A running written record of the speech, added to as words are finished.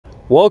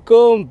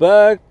Welcome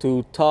back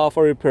to Top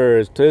 5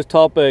 Repairs. Today's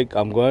topic,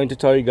 I'm going to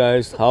tell you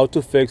guys how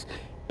to fix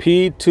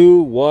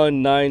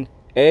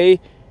P219A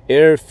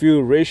air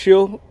fuel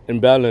ratio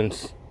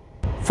imbalance.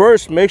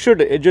 First, make sure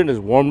the engine is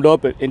warmed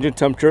up and engine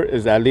temperature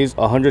is at least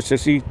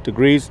 160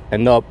 degrees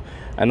and up.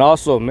 And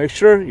also make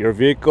sure your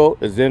vehicle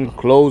is in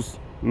closed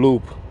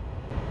loop.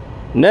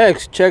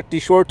 Next, check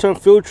the short-term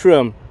fuel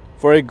trim.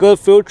 For a good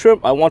fuel trim,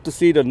 I want to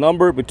see the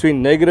number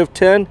between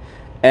 -10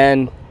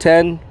 and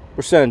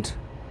 10%.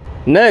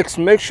 Next,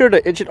 make sure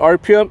the engine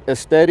RPM is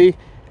steady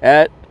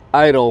at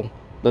idle.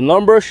 The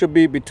number should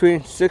be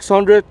between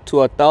 600 to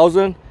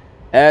 1000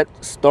 at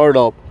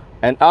startup.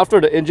 And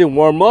after the engine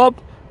warm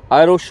up,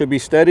 idle should be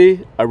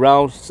steady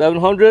around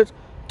 700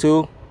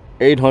 to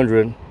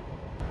 800.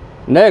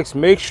 Next,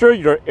 make sure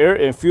your air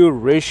and fuel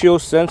ratio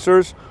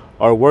sensors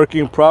are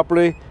working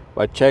properly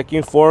by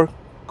checking for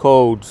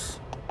codes.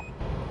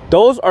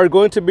 Those are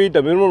going to be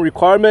the minimum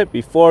requirement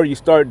before you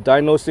start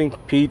diagnosing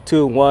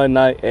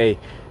P219A.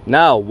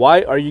 Now,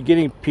 why are you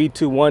getting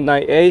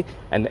P219A?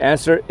 And the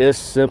answer is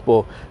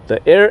simple.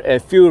 The air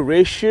and fuel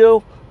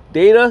ratio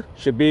data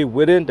should be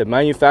within the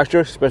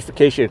manufacturer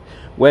specification.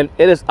 When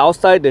it is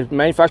outside the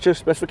manufacturer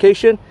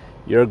specification,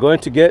 you're going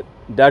to get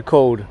that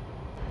code.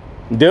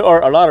 There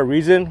are a lot of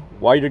reasons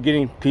why you're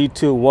getting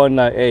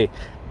P219A,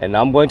 and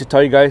I'm going to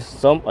tell you guys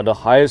some of the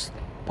highest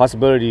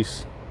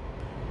possibilities.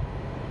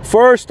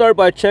 First, start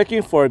by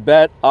checking for a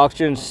bad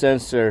oxygen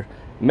sensor.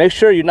 Make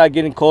sure you're not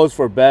getting codes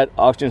for bad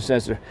oxygen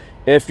sensor.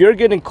 If you're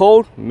getting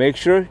cold, make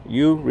sure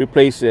you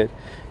replace it.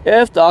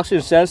 If the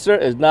oxygen sensor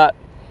is not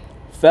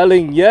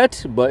failing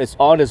yet, but it's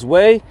on its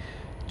way,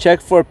 check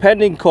for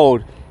pending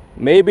code.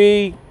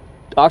 Maybe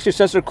the oxygen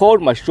sensor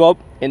code might show up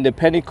in the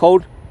pending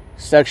code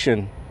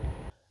section.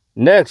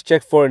 Next,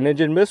 check for an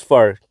engine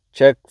misfire.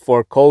 Check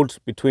for codes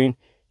between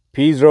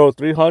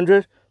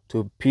P0300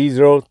 to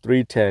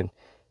P0310.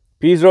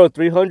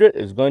 P0300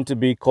 is going to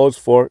be codes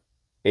for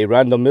a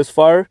random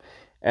misfire,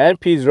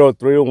 and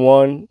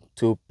P0301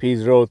 to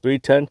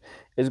P0310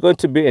 is going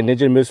to be an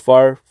engine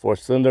misfire for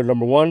cylinder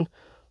number 1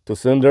 to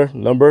cylinder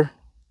number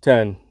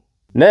 10.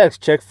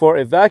 Next, check for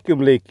a vacuum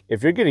leak.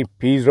 If you're getting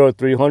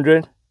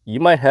P0300, you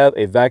might have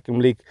a vacuum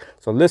leak.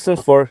 So listen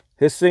for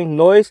hissing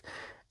noise,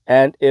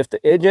 and if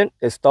the engine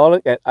is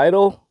stalling at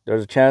idle,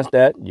 there's a chance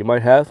that you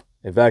might have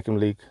a vacuum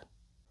leak.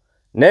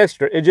 Next,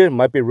 your engine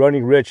might be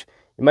running rich.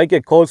 You might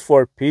get codes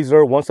for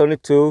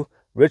P0172,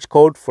 rich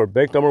code for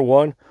bank number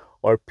 1,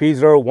 or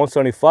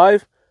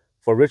P0175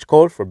 for rich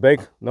code for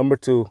bank number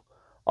 2.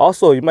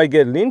 Also, you might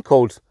get lean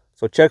codes,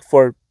 so check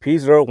for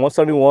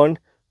P0171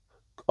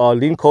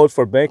 lean codes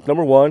for bank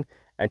number 1,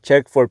 and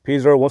check for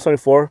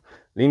P0174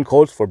 lean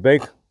codes for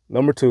bank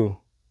number 2.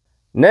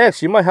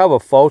 Next, you might have a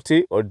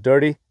faulty or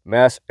dirty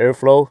mass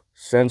airflow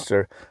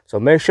sensor, so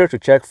make sure to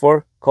check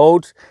for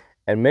codes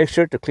and make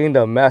sure to clean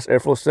the mass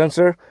airflow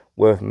sensor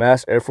with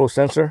mass airflow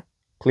sensor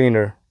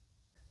cleaner.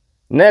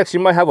 Next,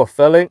 you might have a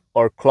failing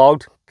or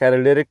clogged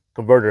catalytic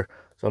converter,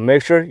 so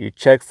make sure you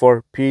check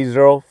for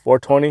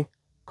P0420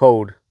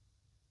 code.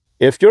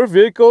 If your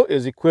vehicle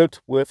is equipped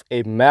with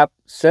a map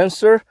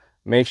sensor,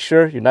 make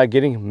sure you're not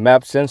getting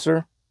map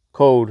sensor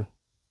code.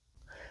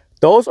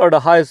 Those are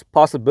the highest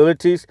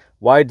possibilities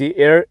why the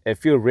air and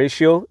fuel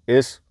ratio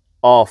is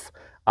off.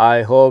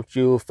 I hope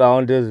you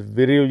found this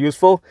video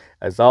useful.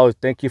 As always,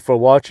 thank you for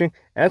watching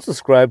and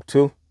subscribe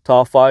to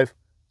Top 5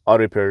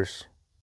 Auto Repairs.